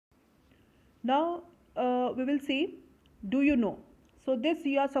Now we will see, do you know? So this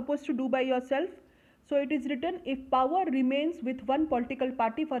you are supposed to do by yourself. So it is written, if power remains with one political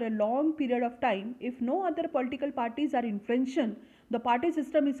party for a long period of time, if no other political parties are influential, the party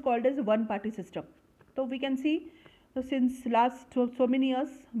system is called as one party system. So we can see, since last so many years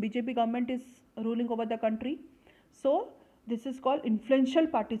BJP government is ruling over the country. So this is called influential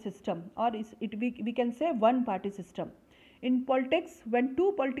party system, or we can say one party system. In politics, when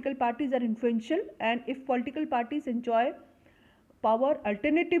two political parties are influential and if political parties enjoy power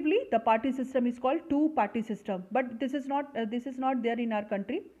alternatively, the party system is called two party system. But this is not there in our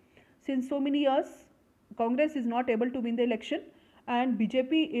country. Since so many years Congress is not able to win the election and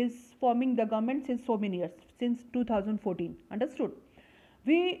BJP is forming the government since so many years, since 2014. Understood?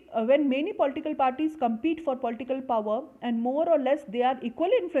 When many political parties compete for political power and more or less they are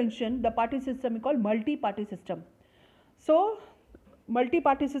equally influential, the party system is called multi-party system. So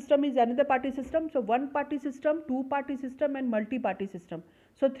multi-party system is another party system. So one party system, two party system and multi-party system.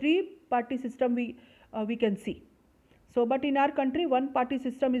 So three party system we can see. So but in our country one party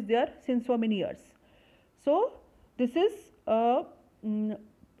system is there since so many years. So this is a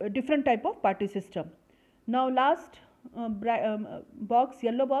different type of party system. Now last box,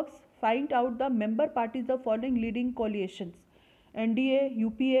 yellow box, find out the member parties of following leading coalitions: NDA,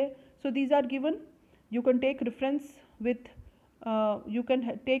 UPA. So these are given. You can take reference with, you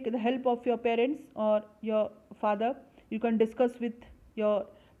can take the help of your parents or your father. You can discuss with your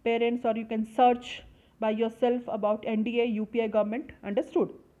parents or you can search by yourself about NDA, UPA government. Understood?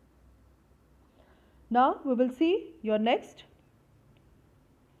 Now we will see your next